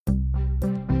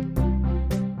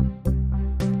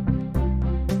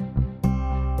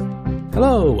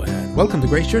Hello, and welcome to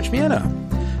Grace Church Vienna.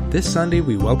 This Sunday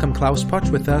we welcome Klaus Potsch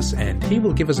with us, and he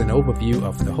will give us an overview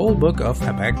of the whole book of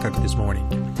Habakkuk this morning.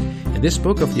 In this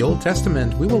book of the Old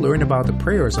Testament, we will learn about the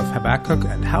prayers of Habakkuk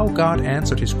and how God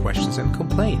answered his questions and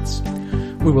complaints.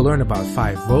 We will learn about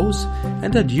 5 woes,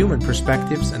 and that human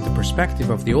perspectives and the perspective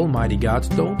of the Almighty God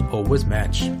don't always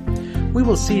match. We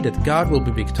will see that God will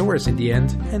be victorious in the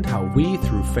end, and how we,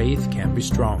 through faith, can be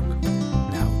strong.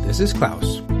 Now, this is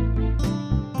Klaus.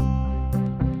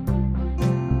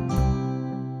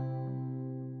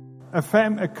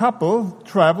 A couple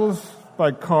travels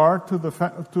by car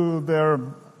to their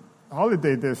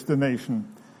holiday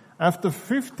destination. After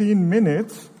 15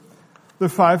 minutes, the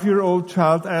 5-year-old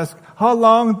child asks, "How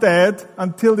long, Dad,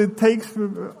 until it takes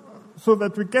so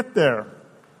that we get there?"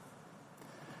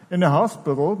 In a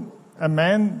hospital, a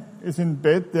man is in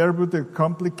bed there with a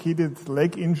complicated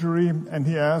leg injury, and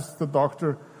he asks the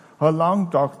doctor, "How long,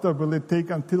 doctor, will it take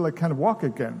until I can walk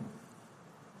again?"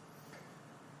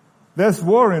 There's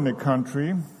war in a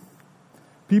country.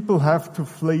 People have to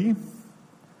flee.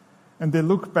 And they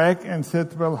look back and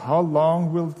said, well, how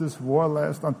long will this war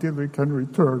last until we can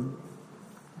return?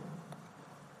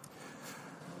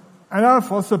 And I have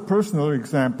also a personal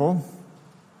example.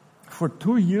 For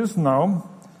 2 years now,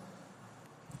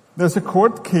 there's a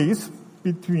court case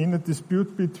a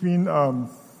dispute between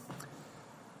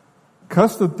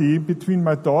custody between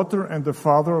my daughter and the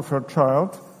father of her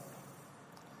child.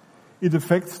 It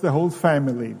affects the whole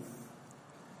family.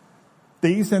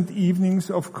 Days and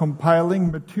evenings of compiling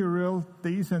material,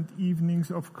 days and evenings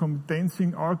of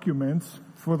condensing arguments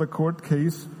for the court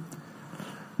case.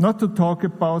 Not to talk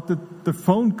about the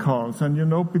phone calls, and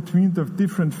between the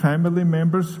different family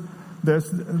members, there's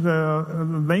the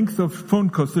length of phone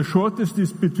calls. The shortest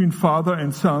is between father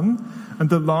and son, and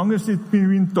the longest is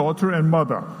between daughter and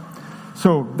mother.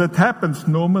 So that happens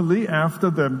normally after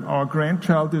our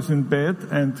grandchild is in bed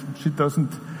and she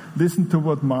doesn't listen to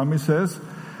what mommy says.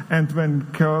 And when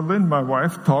Carolyn, my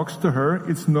wife, talks to her,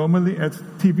 it's normally at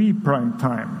TV prime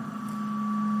time.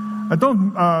 I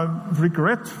don't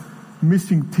regret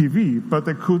missing TV, but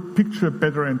I could picture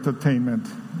better entertainment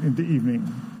in the evening.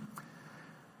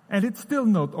 And it's still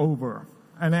not over.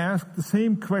 And I ask the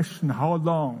same question, how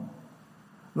long?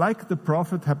 Like the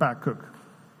prophet Habakkuk.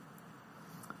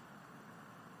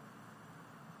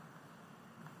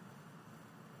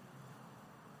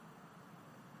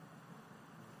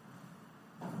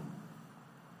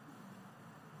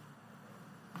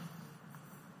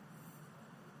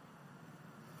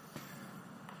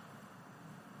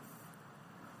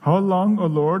 How long, O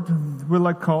Lord, will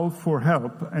I call for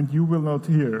help, and you will not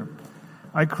hear?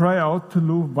 I cry out to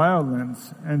you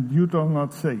violence, and you do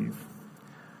not save.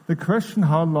 The question,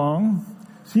 how long,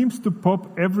 seems to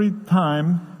pop every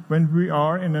time when we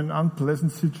are in an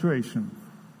unpleasant situation.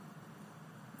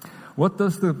 What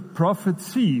does the prophet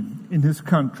see in his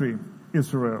country,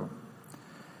 Israel?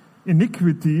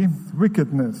 Iniquity,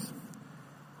 wickedness,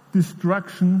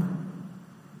 destruction.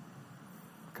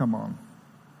 Come on.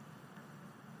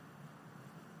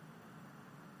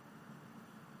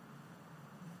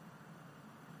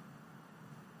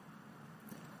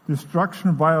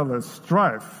 Destruction, violence,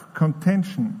 strife,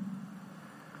 contention.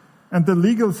 And the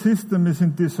legal system is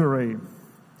in disarray.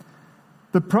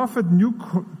 The prophet knew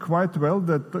quite well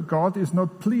that God is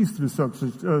not pleased with such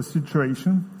a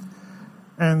situation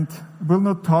and will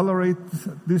not tolerate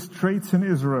these traits in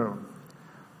Israel.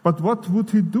 But what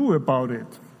would he do about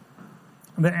it?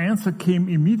 The answer came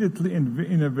immediately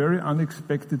in a very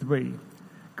unexpected way.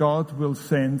 God will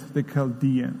send the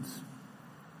Chaldeans.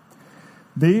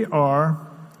 They are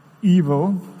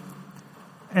evil,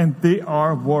 and they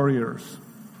are warriors.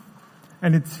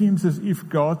 And it seems as if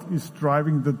God is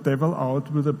driving the devil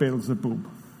out with a Beelzebub.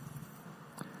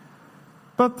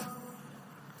 But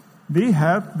they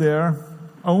had their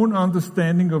own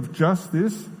understanding of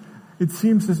justice. It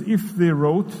seems as if they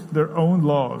wrote their own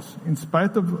laws. In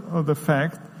spite of the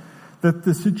fact that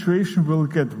the situation will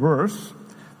get worse,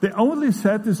 the only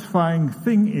satisfying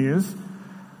thing is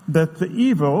that the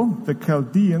evil, the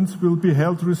Chaldeans, will be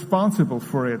held responsible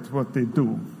for it, what they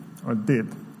do or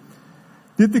did.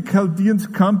 Did the Chaldeans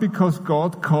come because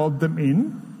God called them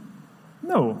in?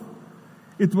 No.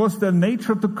 It was their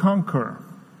nature to conquer,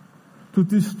 to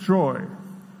destroy.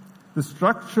 The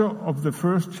structure of the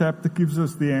first chapter gives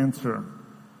us the answer.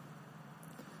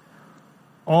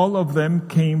 All of them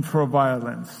came for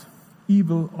violence.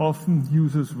 Evil often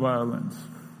uses violence.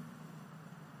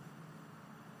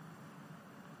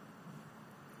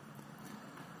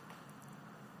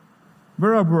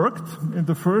 Where I worked in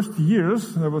the first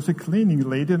years, there was a cleaning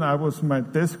lady, and my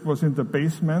desk was in the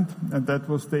basement, and that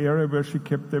was the area where she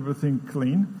kept everything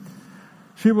clean.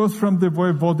 She was from the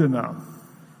Vojvodina.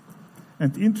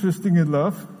 And interesting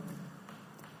enough,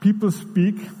 people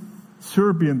speak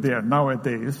Serbian there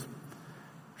nowadays.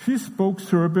 She spoke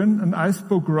Serbian and I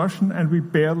spoke Russian, and we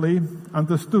barely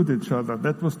understood each other.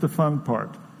 That was the fun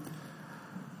part.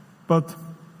 But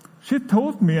she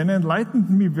told me and enlightened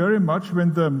me very much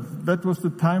that was the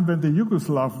time when the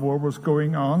Yugoslav war was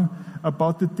going on,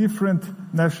 about the different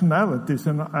nationalities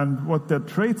and what their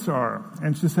traits are.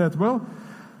 And she said, well,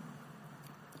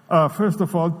 first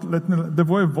of all, the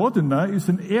Vojvodina is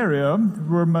an area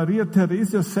where Maria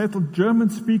Theresia settled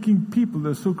German-speaking people,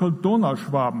 the so-called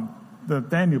Donauschwaben, the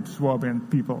Danube-Swabian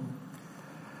people.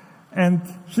 And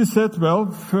she said,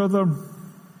 well, further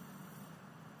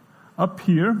up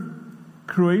here,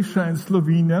 Croatia and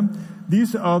Slovenia,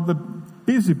 these are the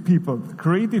busy people,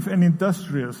 creative and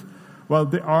industrious, while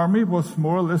the army was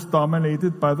more or less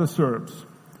dominated by the Serbs.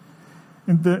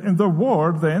 In the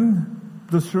war, then,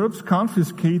 the Serbs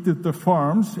confiscated the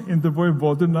farms in the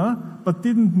Vojvodina, but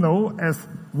didn't know as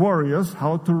warriors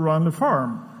how to run a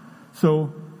farm.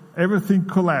 So everything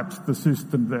collapsed, the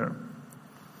system there.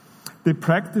 They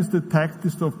practiced the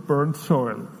tactics of burnt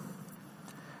soil.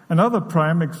 Another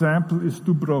prime example is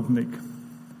Dubrovnik.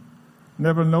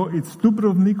 Never know, it's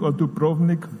Dubrovnik or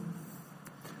Dubrovnik,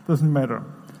 doesn't matter.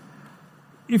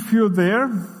 If you're there,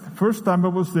 first time I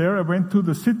was there, I went to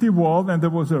the city wall and there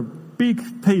was a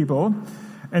big table,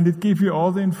 and it gave you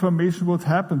all the information what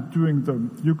happened during the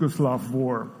Yugoslav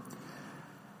war.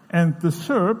 And the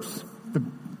Serbs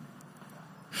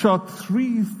shot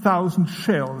 3,000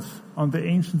 shells on the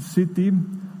ancient city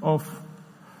of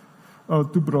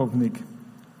Dubrovnik.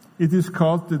 It is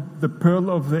called the Pearl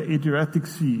of the Adriatic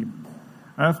Sea.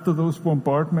 After those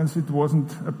bombardments, it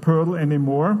wasn't a pearl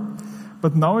anymore.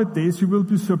 But nowadays, you will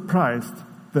be surprised.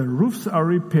 The roofs are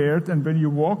repaired, and when you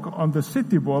walk on the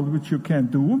city wall, which you can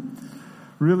do,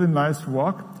 really nice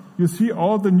walk, you see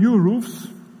all the new roofs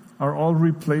are all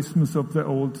replacements of the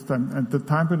old time. And the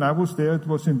time when I was there, it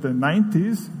was in the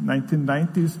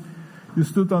 1990s. You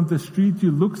stood on the street,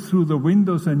 you looked through the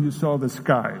windows, and you saw the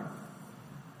sky.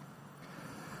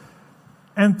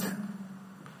 And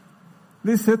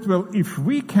they said, well, if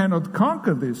we cannot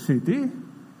conquer this city,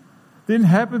 the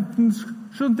inhabitants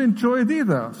shouldn't enjoy it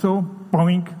either. So,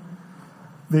 boink,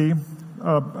 they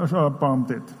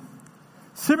bombed it.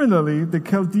 Similarly, the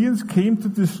Chaldeans came to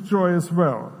destroy as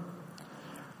well.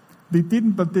 They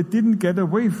didn't get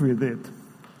away with it.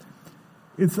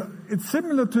 It's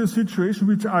similar to a situation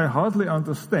which I hardly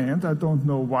understand. I don't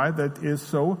know why that is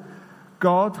so.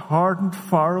 God hardened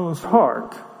Pharaoh's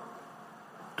heart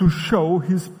to show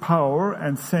his power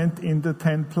and sent in the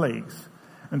 10 plagues.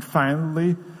 And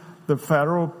finally, the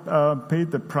Pharaoh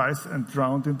paid the price and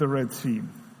drowned in the Red Sea.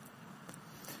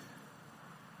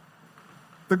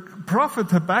 The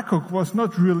prophet Habakkuk was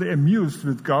not really amused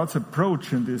with God's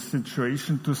approach in this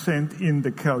situation to send in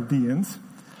the Chaldeans,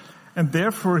 and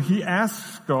therefore he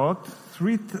asks God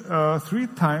three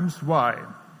times why.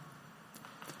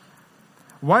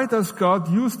 Why does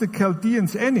God use the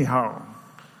Chaldeans anyhow?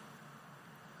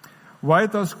 Why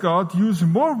does God use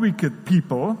more wicked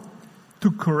people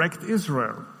to correct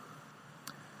Israel?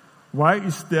 Why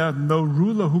is there no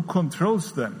ruler who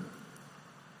controls them?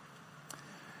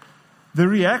 The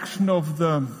reaction of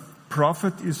the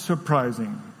prophet is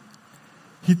surprising.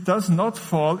 He does not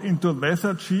fall into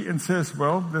lethargy and says,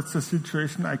 well, that's a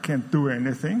situation, I can't do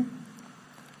anything.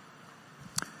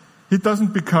 He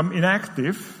doesn't become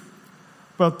inactive,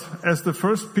 but as the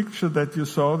first picture that you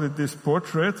saw with this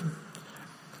portrait,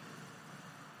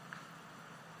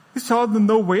 he saw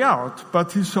no way out,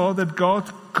 but he saw that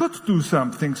God could do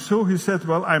something. So he said,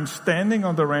 well, I'm standing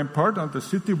on the rampart, on the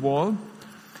city wall,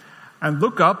 and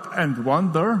look up and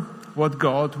wonder what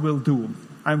God will do.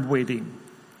 I'm waiting.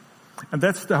 And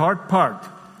that's the hard part.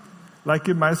 Like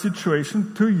in my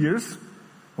situation, 2 years,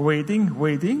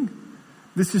 waiting.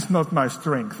 This is not my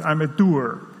strength. I'm a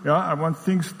doer. Yeah, I want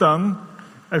things done.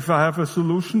 If I have a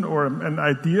solution or an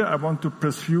idea, I want to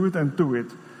pursue it and do it.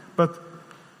 But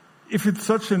if it's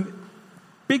such a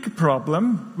big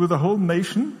problem with a whole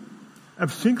nation, a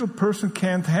single person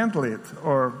can't handle it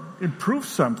or improve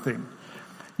something.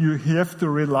 You have to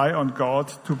rely on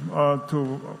God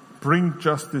to bring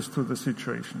justice to the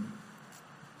situation.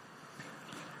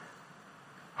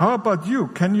 How about you?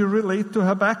 Can you relate to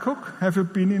Habakkuk? Have you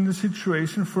been in a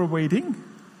situation for waiting?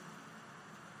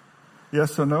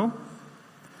 Yes or no?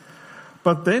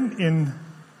 But then in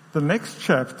the next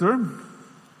chapter,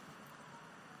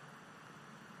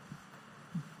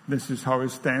 this is how he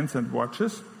stands and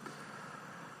watches.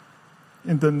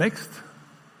 In the next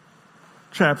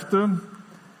chapter,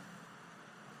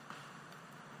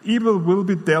 evil will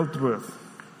be dealt with.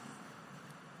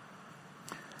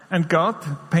 And God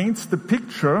paints the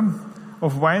picture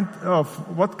of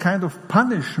what kind of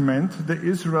punishment the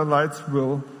Israelites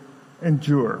will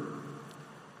endure.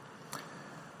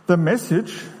 The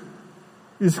message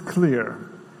is clear.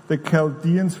 The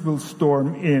Chaldeans will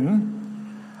storm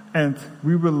in, and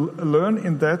we will learn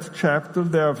in that chapter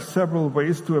there are several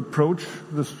ways to approach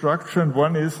the structure, and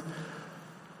one is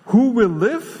who will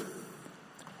live,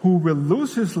 who will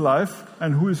lose his life,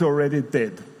 and who is already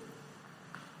dead.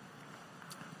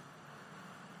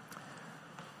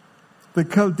 The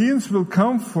Chaldeans will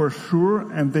come for sure,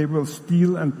 and they will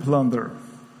steal and plunder.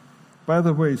 By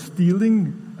the way,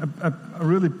 stealing, a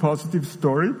really positive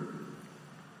story.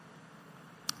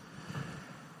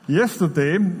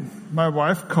 Yesterday, my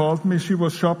wife called me. She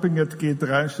was shopping at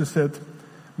G3. She said,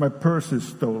 my purse is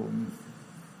stolen.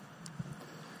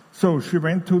 So she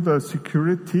went to the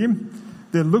security.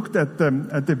 They looked at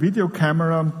the video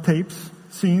camera tapes,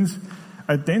 scenes,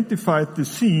 identified the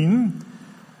scene,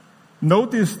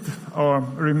 noticed or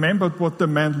remembered what the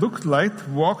man looked like,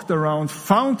 walked around,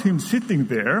 found him sitting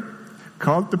there,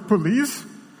 called the police.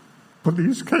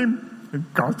 Police came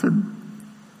and got him.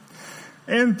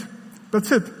 And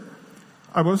that's it.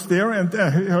 I was there and I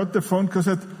heard the phone call,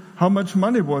 said, how much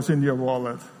money was in your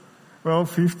wallet? Well,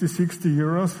 50, 60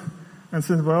 euros. And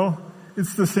said, well,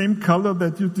 it's the same color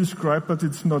that you described, but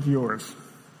it's not yours.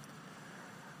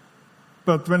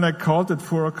 But when I called at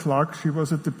 4 o'clock, she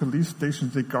was at the police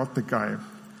station. They got the guy.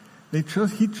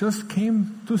 He just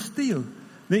came to steal.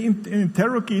 They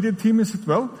interrogated him and said,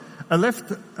 well, I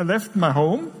left my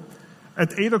home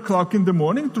at 8 o'clock in the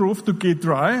morning, drove to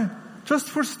G3 just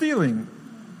for stealing.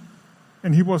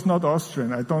 And he was not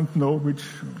Austrian. I don't know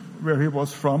where he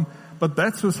was from, but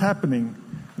that's what's happening.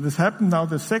 And this happened now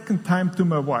the second time to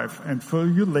my wife. And for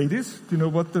you ladies, do you know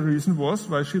what the reason was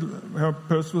why her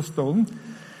purse was stolen?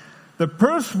 The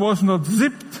purse was not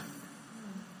zipped.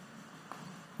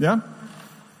 Yeah?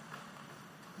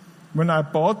 When I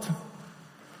bought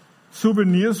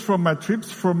souvenirs from my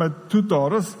trips for my 2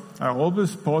 daughters, I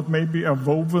always bought maybe a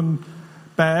woven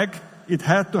bag. It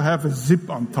had to have a zip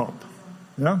on top.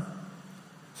 Yeah?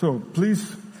 So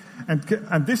please, and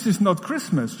this is not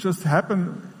Christmas. Just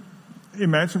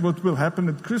imagine what will happen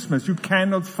at Christmas. You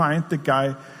cannot find the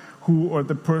guy or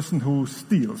the person who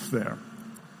steals there.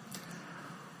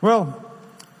 Well,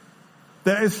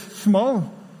 there is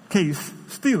small case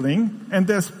stealing and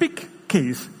there's big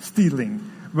case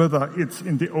stealing. Whether it's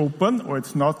in the open or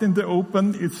it's not in the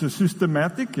open, it's a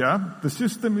systematic, the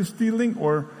system is stealing,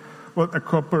 or a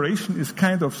corporation is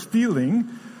kind of stealing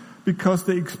because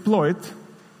they exploit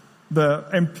the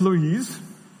employees.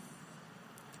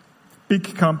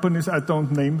 Big companies, I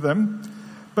don't name them.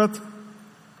 But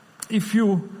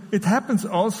it happens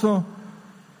also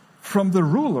from the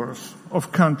rulers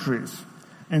of countries.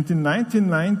 And in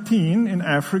 1919 in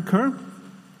Africa,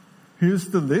 here's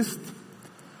the list,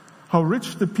 how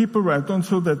rich the people were. I don't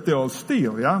show that they all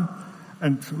steal,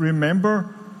 And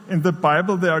remember, in the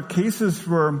Bible there are cases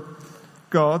where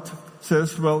God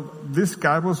says, well, this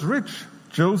guy was rich.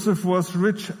 Joseph was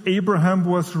rich. Abraham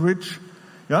was rich.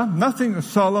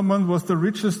 Solomon was the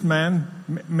richest man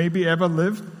maybe ever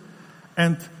lived.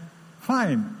 And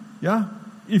fine,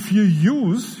 If you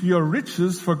use your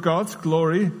riches for God's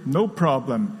glory, no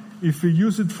problem. If you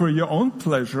use it for your own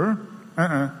pleasure,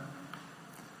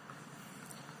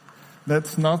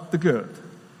 that's not the good.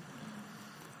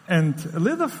 And a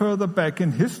little further back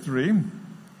in history,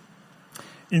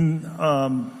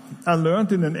 I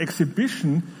learned in an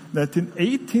exhibition that in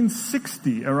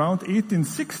around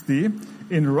 1860,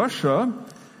 in Russia,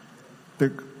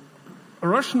 the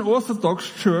Russian Orthodox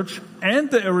Church and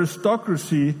the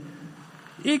aristocracy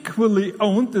equally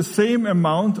owned the same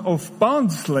amount of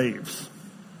bond slaves.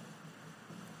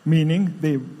 Meaning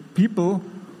the people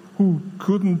who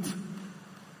couldn't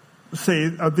say,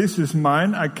 this is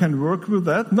mine, I can work with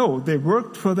that. No, they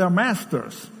worked for their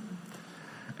masters.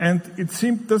 And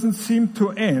it doesn't seem to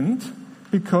end,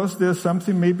 because there's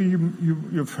something, maybe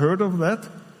you've heard of that.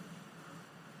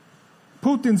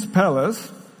 Putin's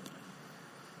palace,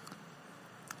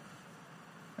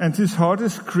 and his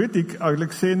hardest critic,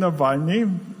 Alexei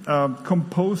Navalny,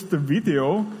 composed a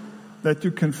video that you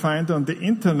can find on the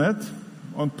internet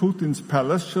on Putin's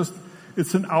palace.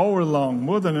 It's an hour long,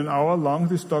 more than an hour long,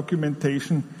 this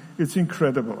documentation. It's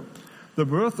incredible. The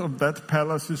worth of that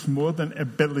palace is more than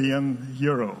 €1 billion.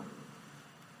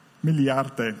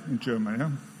 Milliarde in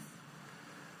German.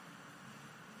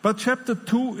 But chapter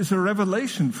 2 is a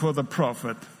revelation for the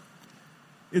prophet.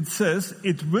 It says,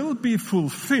 it will be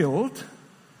fulfilled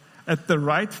at the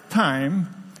right time,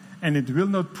 and it will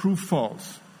not prove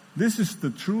false. This is the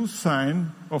true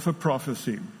sign of a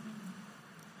prophecy.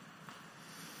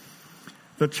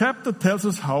 The chapter tells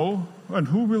us how and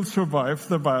who will survive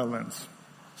the violence.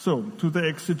 So, to the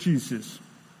exegesis.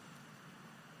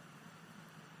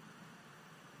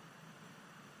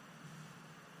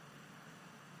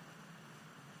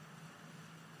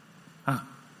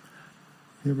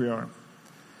 Here we are.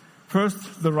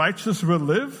 First, the righteous will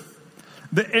live.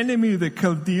 The enemy, the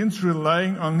Chaldeans,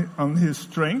 relying on his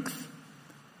strength,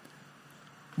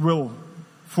 will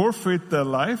forfeit their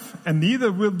life, and neither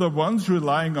will the ones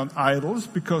relying on idols,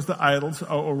 because the idols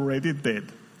are already dead.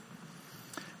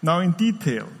 Now in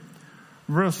detail,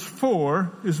 verse 4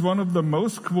 is one of the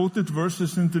most quoted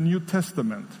verses in the New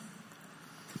Testament.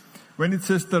 When it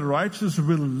says the righteous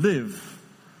will live,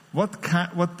 what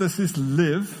does this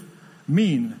live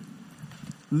mean?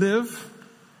 Live,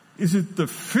 is it the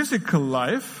physical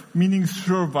life, meaning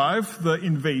survive the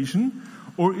invasion,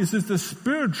 or is it the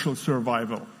spiritual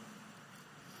survival?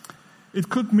 It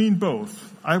could mean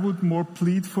both. I would more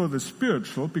plead for the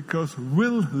spiritual, because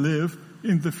will live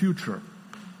in the future.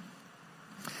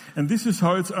 And this is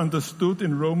how it's understood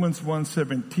in Romans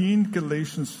 1:17,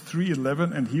 Galatians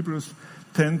 3:11, and Hebrews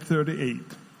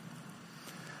 10:38.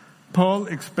 Paul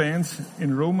expands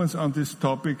in Romans on this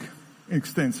topic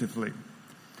extensively.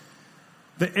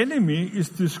 The enemy is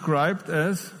described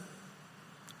as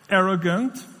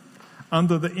arrogant,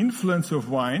 under the influence of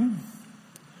wine,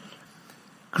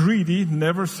 greedy,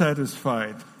 never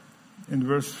satisfied. In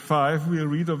verse 5 we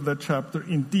read of that chapter,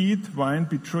 indeed, wine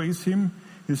betrays him.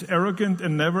 He's arrogant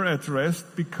and never at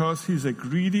rest, because he's as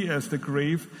greedy as the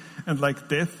grave, and like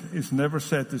death is never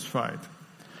satisfied.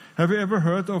 Have you ever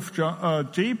heard of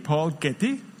J. Paul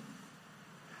Getty?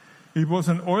 He was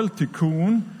an oil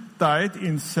tycoon, died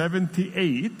in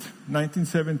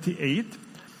 1978,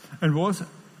 and was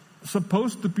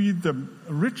supposed to be the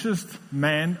richest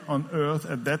man on earth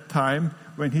at that time.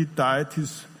 When he died,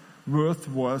 his worth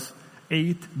was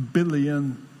 $8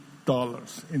 billion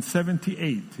in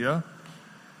 78, yeah?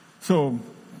 So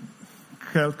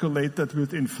calculate that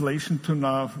with inflation to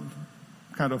now,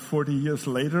 kind of 40 years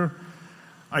later.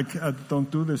 I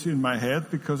don't do this in my head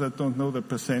because I don't know the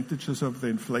percentages of the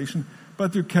inflation,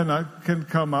 but you can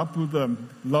come up with a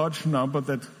large number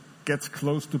that gets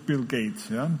close to Bill Gates,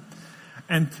 yeah?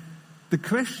 And the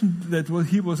question that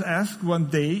he was asked one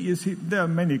day is, there are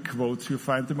many quotes, you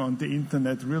find them on the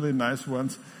internet, really nice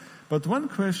ones, but one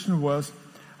question was,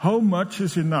 how much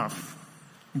is enough?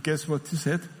 And guess what he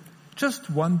said? Just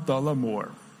 $1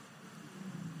 more.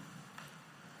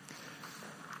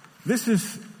 This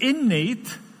is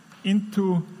innate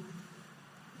into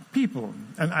people.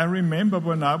 And I remember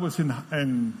when I was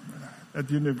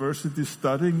at university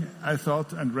studying, I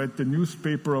thought and read the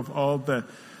newspaper of all the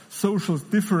social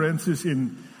differences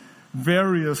in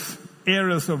various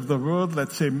areas of the world,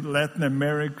 let's say Latin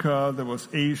America, there was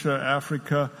Asia,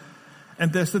 Africa,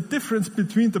 and there's a difference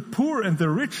between the poor and the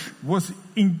rich was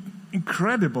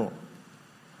incredible.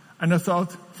 And I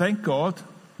thought, thank God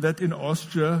that in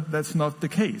Austria that's not the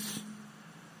case.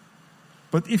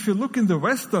 But if you look in the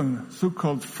Western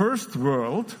so-called first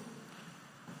world,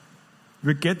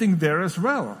 we're getting there as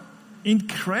well.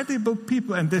 Incredible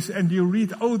people, and you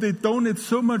read, they donate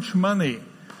so much money,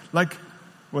 like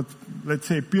let's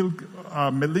say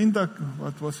Melinda,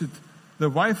 what was it? The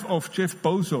wife of Jeff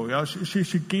Bezos, yeah,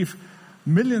 she gave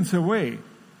millions away,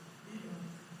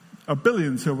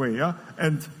 billions away, yeah,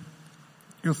 and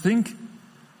you think,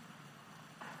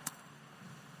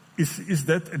 is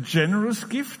that a generous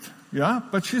gift? Yeah,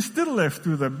 but she's still left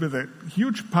with a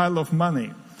huge pile of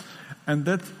money, and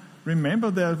that. Remember,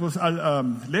 there was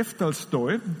Lev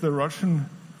Tolstoy, the Russian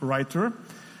writer,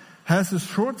 has a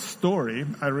short story.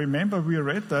 I remember we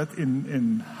read that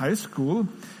in high school,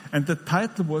 and the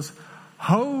title was,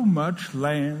 How Much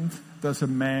Land Does a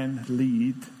Man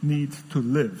Need to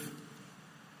Live?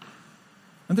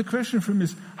 And the question for him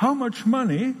is, how much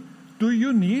money do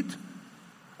you need?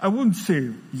 I wouldn't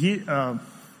say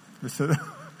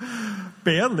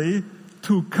barely,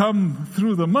 to come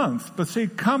through the month, but say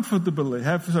comfortably,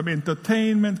 have some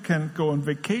entertainment, can go on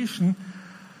vacation.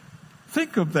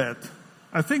 Think of that.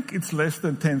 I think it's less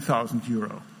than 10,000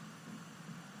 euro.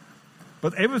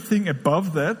 But everything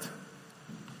above that,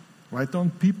 why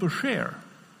don't people share?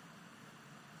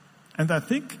 And I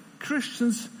think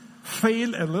Christians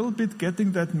fail a little bit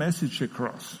getting that message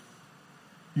across.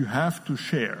 You have to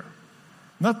share.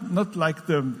 Not like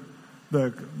the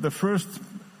first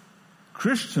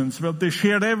Christians, well, they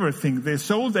shared everything. They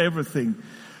sold everything.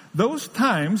 Those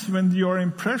times when you're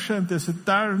in pressure and there's a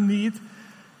dire need,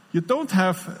 you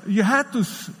had to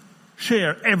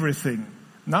share everything.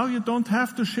 Now you don't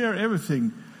have to share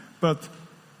everything. But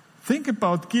think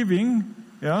about giving,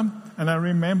 yeah? And I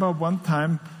remember one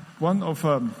time, one of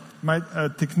my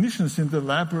technicians in the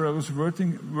lab where I was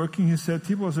working, he said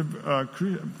he was a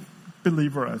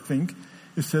believer, I think.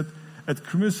 He said, at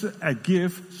Christmas I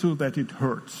give so that it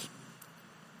hurts.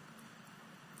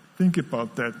 Think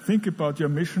about that. Think about your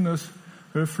missioners,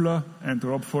 Höfler and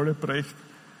Rob Vollebrecht.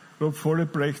 Rob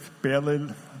Vollebrecht barely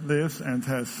lives and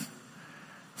has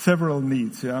several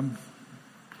needs, yeah.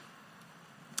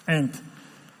 And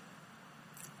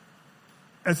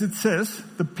as it says,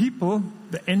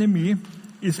 the enemy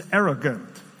is arrogant.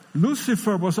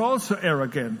 Lucifer was also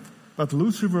arrogant, but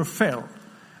Lucifer fell.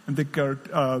 And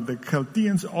the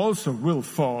Chaldeans also will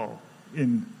fall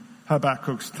in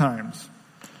Habakkuk's times.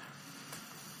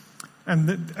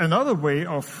 And another way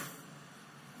of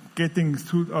getting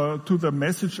to the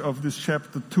message of this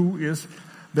chapter 2 is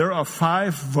there are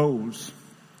 5 woes.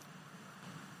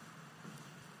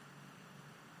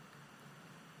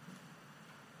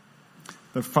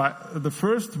 The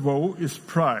first woe is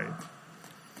pride.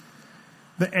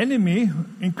 The enemy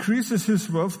increases his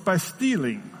wealth by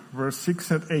stealing, verse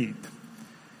 6 and 8.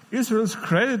 Israel's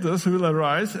creditors will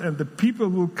arise and the people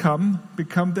will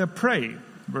become their prey,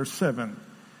 verse 7.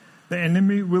 The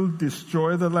enemy will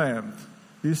destroy the land.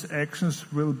 These actions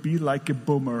will be like a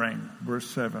boomerang, verse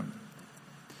 7.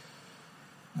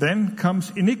 Then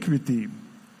comes iniquity.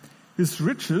 His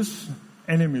riches,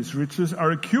 enemy's riches,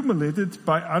 are accumulated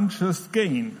by unjust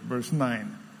gain, verse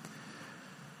 9.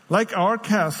 Like our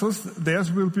castles,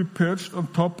 theirs will be perched on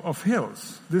top of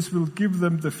hills. This will give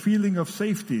them the feeling of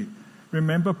safety.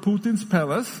 Remember Putin's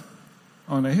palace?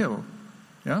 On a hill,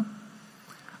 yeah?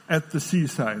 At the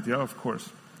seaside, yeah, of course.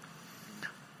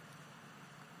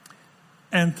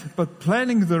 But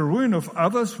planning the ruin of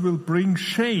others will bring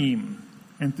shame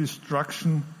and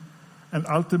destruction and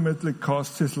ultimately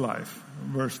cost his life,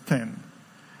 verse 10.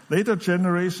 Later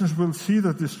generations will see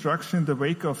the destruction in the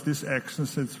wake of these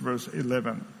actions, it's verse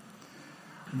 11.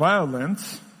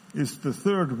 Violence is the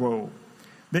third woe.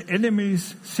 The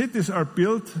enemy's cities are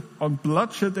built on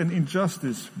bloodshed and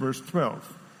injustice, verse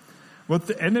 12. What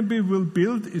the enemy will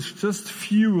build is just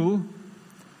fuel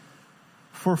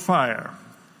for fire.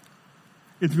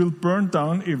 It will burn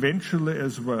down eventually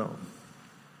as well.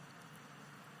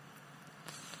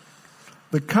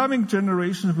 The coming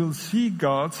generations will see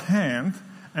God's hand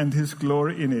and his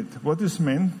glory in it. What is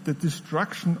meant? The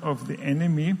destruction of the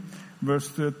enemy, verse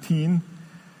 13,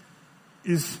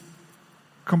 is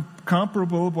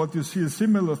comparable, what you see a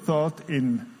similar thought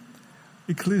in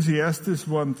Ecclesiastes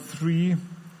 1:3.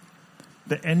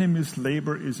 The enemy's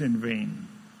labor is in vain.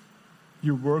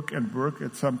 You work and work,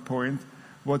 at some point,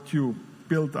 what you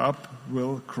build up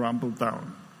will crumble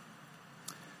down.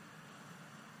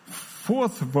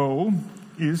 Fourth woe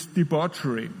is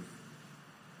debauchery.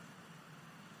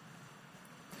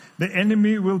 The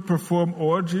enemy will perform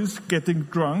orgies, getting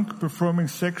drunk, performing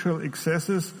sexual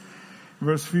excesses.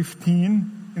 Verse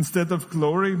 15, instead of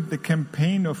glory, the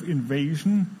campaign of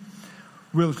invasion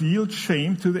will yield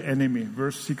shame to the enemy.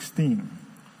 Verse 16.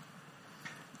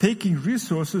 Taking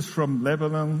resources from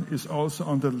Lebanon is also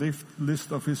on the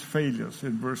list of his failures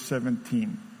in verse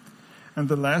 17. And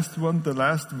the last one, the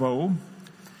last woe,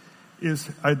 is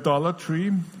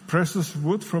idolatry. Precious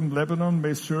wood from Lebanon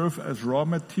may serve as raw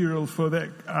material for the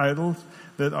idols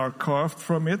that are carved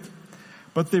from it,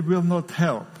 but they will not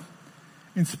help.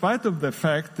 In spite of the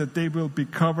fact that they will be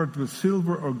covered with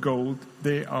silver or gold,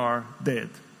 they are dead.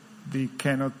 They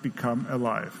cannot become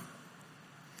alive.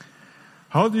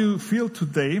 How do you feel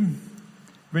today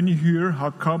when you hear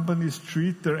how companies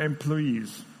treat their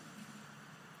employees?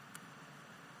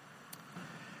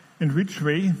 In which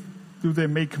way do they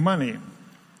make money?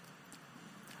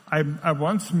 I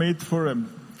once made for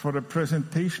a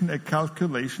presentation a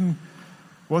calculation.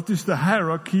 What is the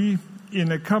hierarchy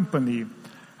in a company?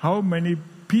 How many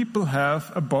people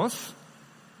have a boss?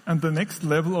 And the next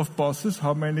level of bosses,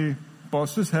 how many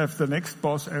bosses have the next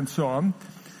boss, and so on.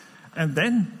 And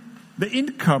then the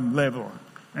income level.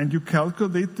 And you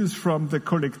calculate this from the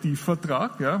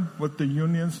Kollektivvertrag, yeah, what the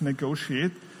unions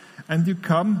negotiate, and you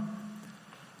come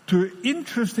to an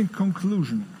interesting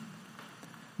conclusion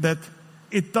that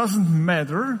it doesn't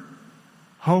matter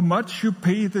how much you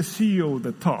pay the CEO,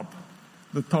 the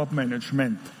top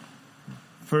management,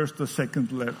 first or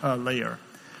second layer.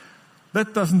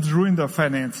 That doesn't ruin their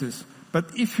finances. But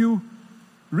if you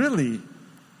really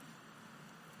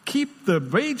keep the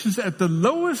wages at the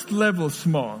lowest level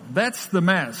small, that's the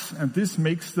mass, and this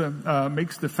makes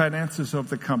the finances of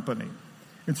the company.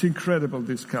 It's incredible,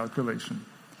 this calculation.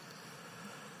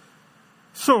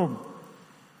 So,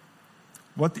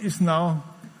 what is now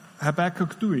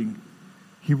Habakkuk doing?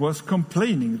 He was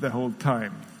complaining the whole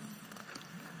time.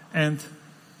 And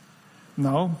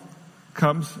now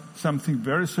comes something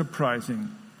very surprising: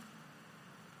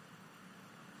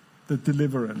 the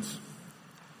deliverance.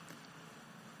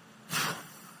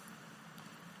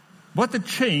 What a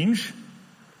change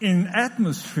in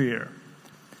atmosphere.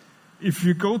 If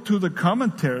you go to the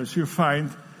commentaries, you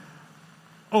find,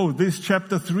 oh, this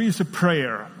chapter 3 is a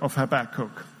prayer of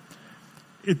Habakkuk.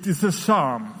 It is a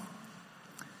psalm.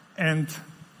 And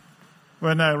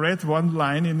when I read one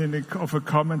line of a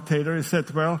commentator, he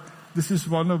said, well, this is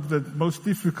one of the most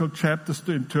difficult chapters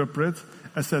to interpret.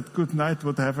 I said, good night,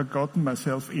 what have I gotten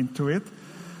myself into it?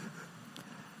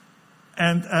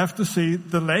 And I have to say,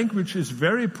 the language is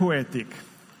very poetic.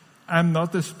 I'm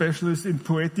not a specialist in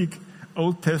poetic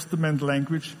Old Testament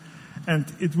language, and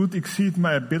it would exceed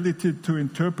my ability to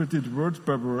interpret it word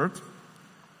by word.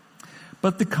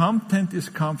 But the content is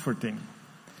comforting.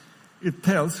 It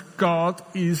tells God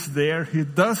is there, He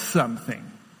does something.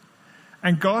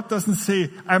 And God doesn't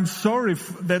say, I'm sorry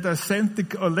that I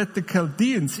sent or let the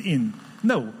Chaldeans in.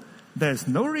 No, there's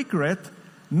no regret,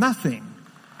 nothing.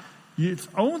 It's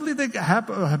only the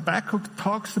Habakkuk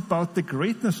talks about the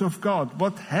greatness of God.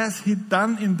 What has He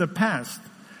done in the past?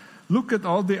 Look at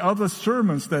all the other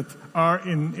sermons that are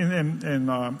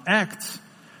in Acts.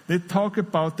 They talk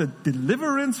about the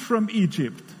deliverance from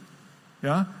Egypt.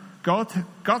 Yeah, God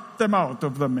got them out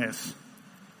of the mess.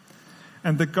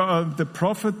 And the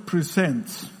prophet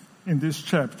presents in this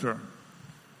chapter.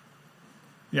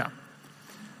 Yeah.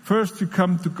 First you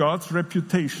come to God's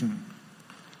reputation.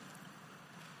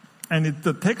 And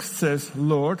the text says,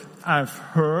 Lord, I've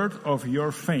heard of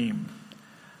your fame.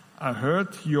 I heard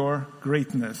your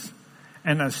greatness.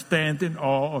 And I stand in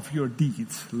awe of your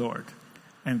deeds, Lord.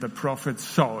 And the prophet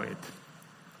saw it.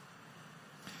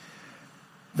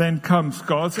 Then comes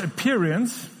God's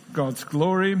appearance, God's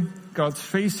glory, God's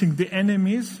facing the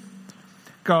enemies,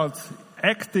 God's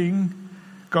acting.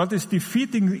 God is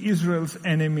defeating Israel's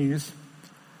enemies.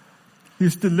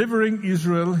 He's delivering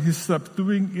Israel. He's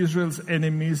subduing Israel's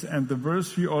enemies. And the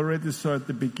verse we already saw at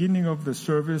the beginning of the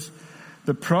service,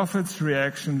 the prophet's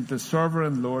reaction, the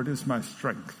sovereign Lord is my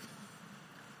strength.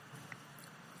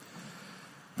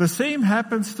 The same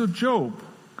happens to Job.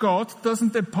 God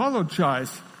doesn't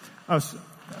apologize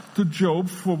to Job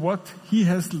for what he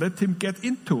has let him get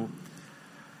into.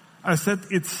 I said,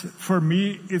 for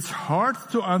me, it's hard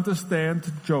to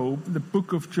understand Job, the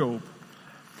book of Job.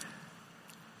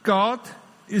 God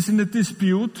is in a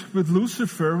dispute with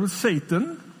Lucifer, with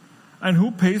Satan, and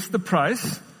who pays the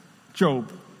price?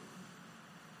 Job.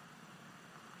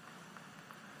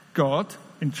 God,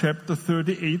 in chapter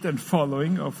 38 and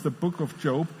following of the book of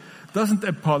Job, doesn't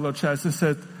apologize. He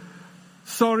said,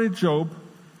 sorry, Job,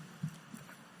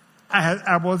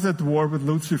 I was at war with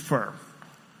Lucifer.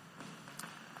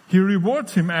 He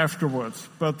rewards him afterwards,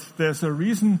 but there's a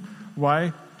reason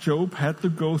why Job had to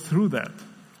go through that.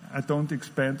 I don't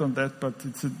expand on that, but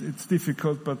it's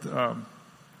difficult, but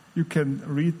you can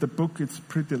read the book, it's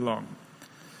pretty long.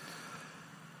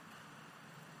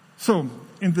 So,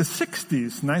 in the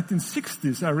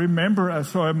 1960s, I remember I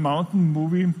saw a mountain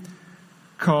movie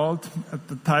called,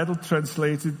 the title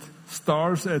translated,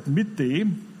 Stars at Midday.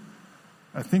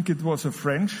 I think it was a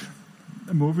French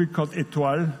movie called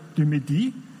Étoiles du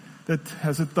Midi that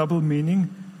has a double meaning.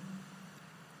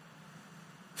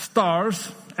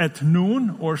 Stars at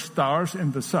noon or stars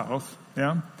in the south.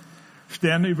 Yeah?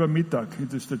 Sterne über Mittag,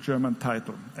 it is the German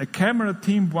title. A camera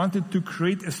team wanted to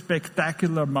create a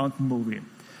spectacular mountain movie.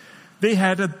 They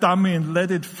had a dummy and let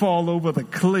it fall over the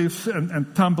cliffs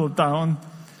and tumble down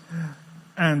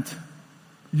and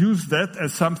use that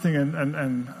as something,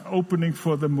 an opening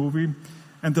for the movie.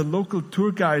 And the local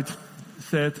tour guide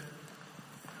said,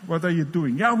 what are you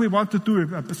doing? Yeah, we want to do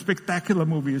a spectacular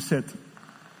movie. He said,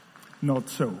 not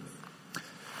so.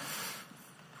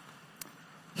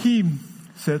 He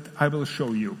said, I will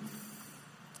show you.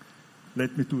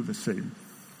 Let me do the same.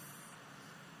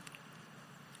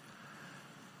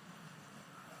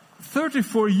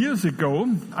 34 years ago,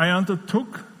 I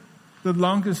undertook the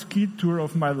longest ski tour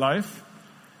of my life.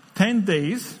 10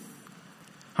 days,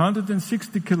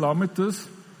 160 kilometers,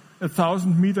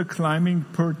 1,000-meter climbing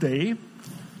per day.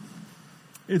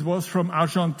 It was from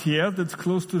Argentière, that's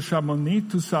close to Chamonix,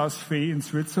 to Saas-Fee in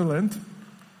Switzerland.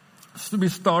 So we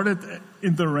started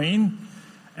in the rain,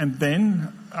 and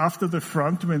then after the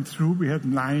front went through, we had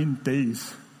 9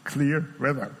 days clear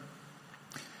weather.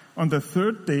 On the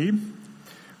third day,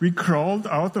 we crawled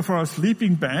out of our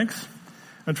sleeping bags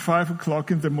at 5 o'clock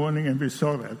in the morning, and we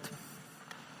saw that.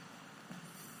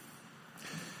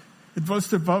 It was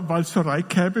the Valserei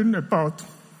cabin, about,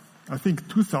 I think,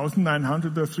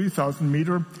 2,900 or 3,000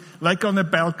 meters, like on a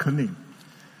balcony.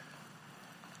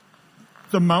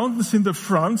 the mountains in the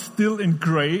front still in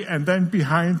gray, and then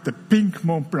behind the pink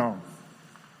Mont Blanc.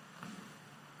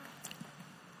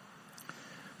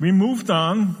 We moved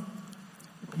on,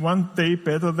 one day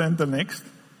better than the next.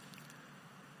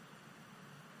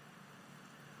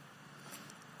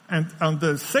 And on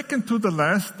the second to the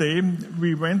last day,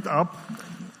 we went up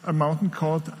a mountain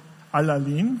called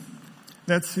Alaline.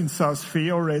 That's in South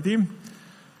Fay already.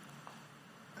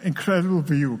 Incredible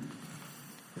view.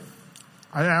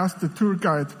 I asked the tour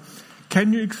guide,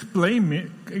 can you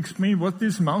explain what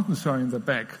these mountains are in the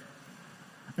back?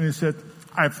 And he said,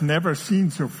 I've never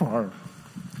seen so far.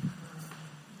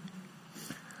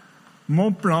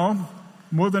 Mont Blanc,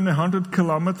 more than 100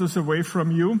 kilometers away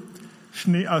from you,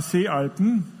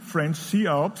 Seealpen, French Sea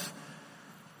Alps,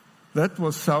 that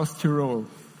was South Tyrol.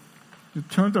 You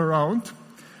turned around,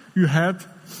 you had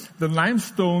the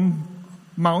limestone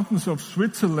mountains of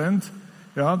Switzerland,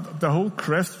 the whole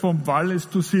crest from Valles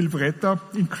to Silvretta,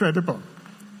 incredible.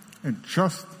 And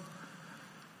just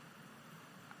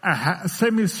a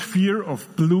semisphere of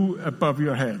blue above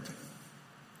your head.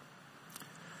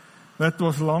 That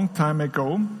was a long time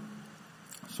ago.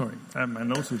 Sorry, my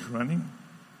nose is running.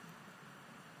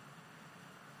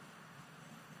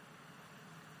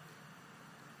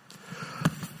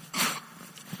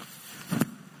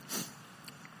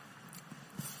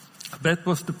 That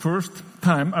was the first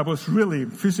time I was really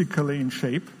physically in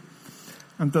shape.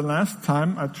 And the last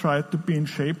time I tried to be in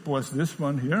shape was this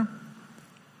one here.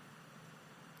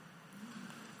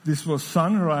 This was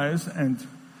sunrise and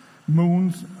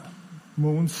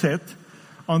moon set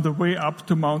on the way up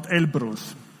to Mount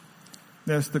Elbrus.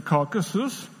 There's the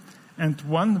Caucasus, and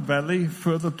one valley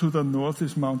further to the north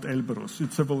is Mount Elbrus.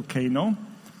 It's a volcano.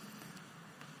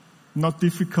 Not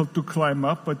difficult to climb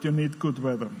up, but you need good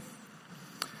weather.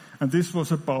 And this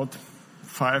was about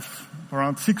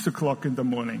around 6 o'clock in the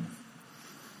morning.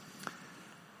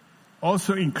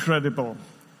 Also incredible.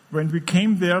 When we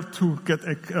came there to get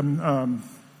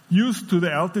used to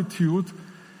the altitude,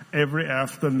 every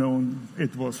afternoon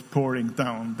it was pouring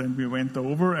down. Then we went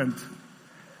over and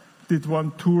did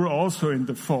one tour also in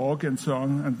the fog and so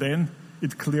on, and then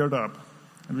it cleared up,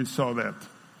 and we saw that.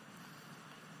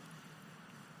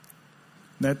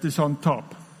 That is on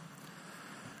top.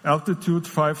 Altitude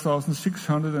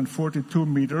 5,642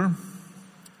 meters.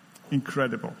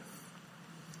 Incredible.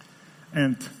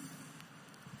 And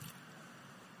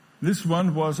this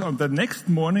one was on the next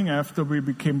morning after we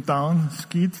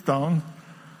skied down.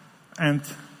 And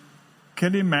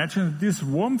can you imagine this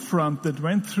warm front that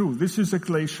went through? This is a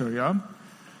glacier, yeah?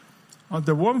 And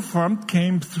the warm front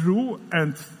came through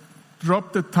and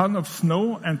dropped a ton of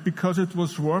snow, and because it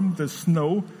was warm, the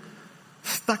snow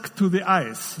stuck to the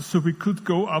ice, so we could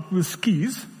go up with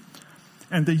skis.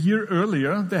 And a year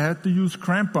earlier, they had to use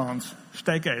crampons,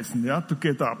 Steigeisen, to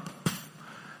get up.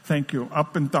 Thank you.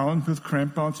 Up and down with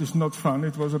crampons is not fun.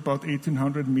 It was about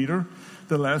 1,800 meters,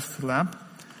 the last lap.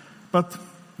 But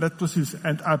that was his.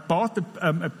 And I bought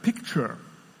a picture,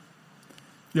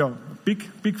 a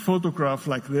big photograph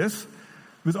like this,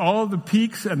 with all the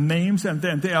peaks and names and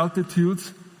the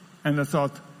altitudes. And I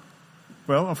thought,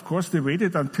 well, of course, they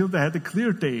waited until they had a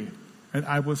clear day. And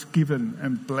I was given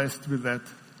and blessed with that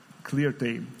clear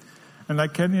day. And I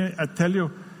tell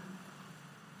you,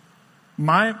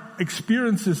 my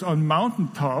experiences on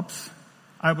mountaintops,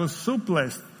 I was so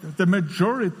blessed. The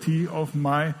majority of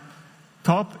my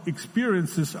top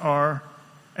experiences are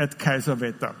at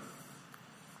Kaiserwetter.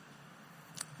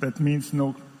 That means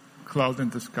no cloud in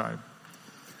the sky.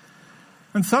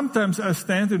 And sometimes I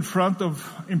stand in front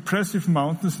of impressive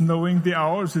mountains knowing the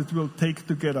hours it will take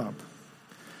to get up.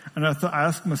 And I have to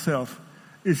ask myself,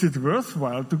 is it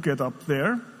worthwhile to get up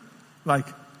there? Like,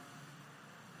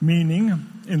 meaning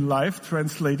in life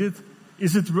translated,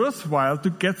 is it worthwhile to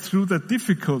get through the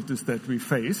difficulties that we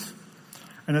face?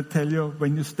 And I tell you,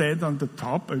 when you stand on the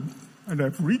top, and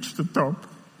I've reached the top,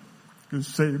 you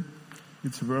say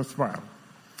it's worthwhile.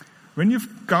 When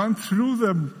you've gone through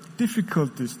the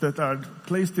difficulties that are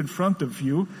placed in front of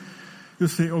you, you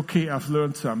say, okay, I've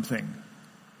learned something.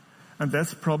 And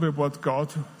that's probably what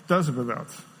God does with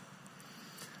us.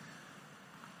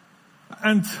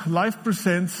 And life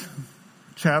presents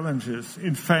challenges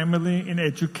in family, in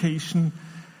education,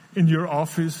 in your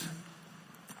office.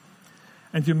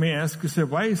 And you may ask yourself,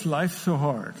 why is life so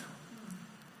hard?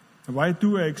 Why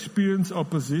do I experience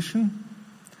opposition?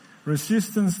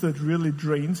 Resistance that really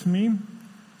drains me?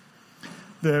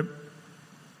 The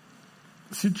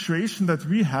situation that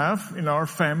we have in our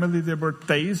family, there were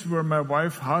days where my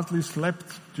wife hardly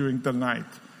slept during the night.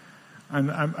 And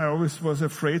I always was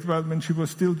afraid, when she was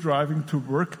still driving to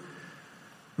work,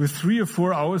 with 3 or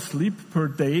 4 hours sleep per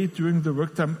day during the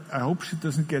work time, I hope she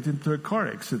doesn't get into a car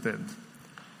accident.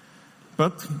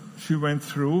 But she went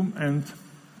through,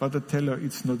 but I tell her,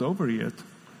 it's not over yet.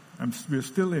 We're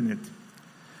still in it.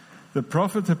 The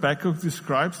prophet Habakkuk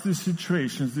describes this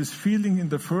situation, this feeling in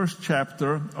the first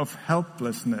chapter of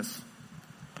helplessness.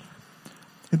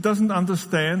 He doesn't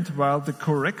understand why the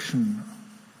correction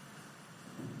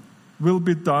will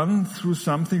be done through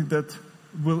something that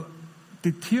will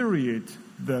deteriorate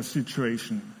the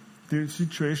situation. The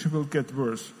situation will get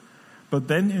worse. But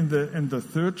then in the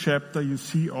third chapter, you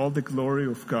see all the glory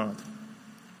of God.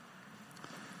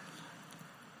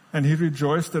 And he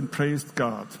rejoiced and praised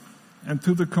God. And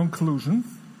to the conclusion,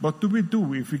 what do we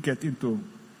do if we get into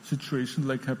a situation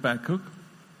like Habakkuk?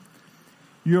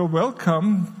 You are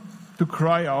welcome to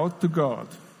cry out to God.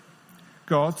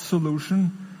 God's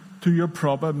solution to your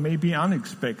problem may be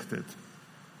unexpected.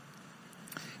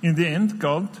 In the end,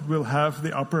 God will have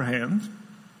the upper hand.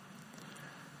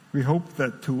 We hope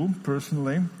that too,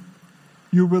 personally.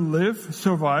 You will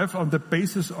survive on the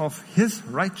basis of His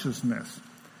righteousness.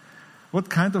 What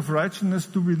kind of righteousness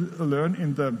do we learn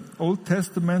in the Old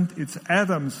Testament? It's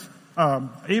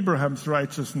Abraham's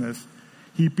righteousness.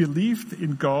 He believed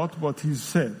in God what He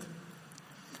said.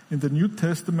 In the New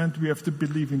Testament, we have to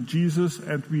believe in Jesus,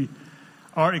 and we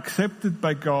are accepted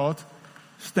by God,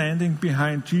 standing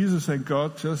behind Jesus, and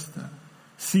God just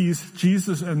sees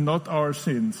Jesus and not our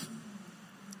sins.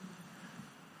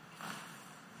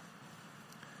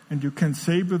 And you can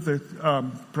say with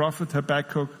the prophet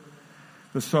Habakkuk,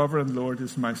 the sovereign Lord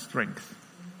is my strength.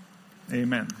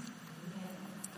 Amen.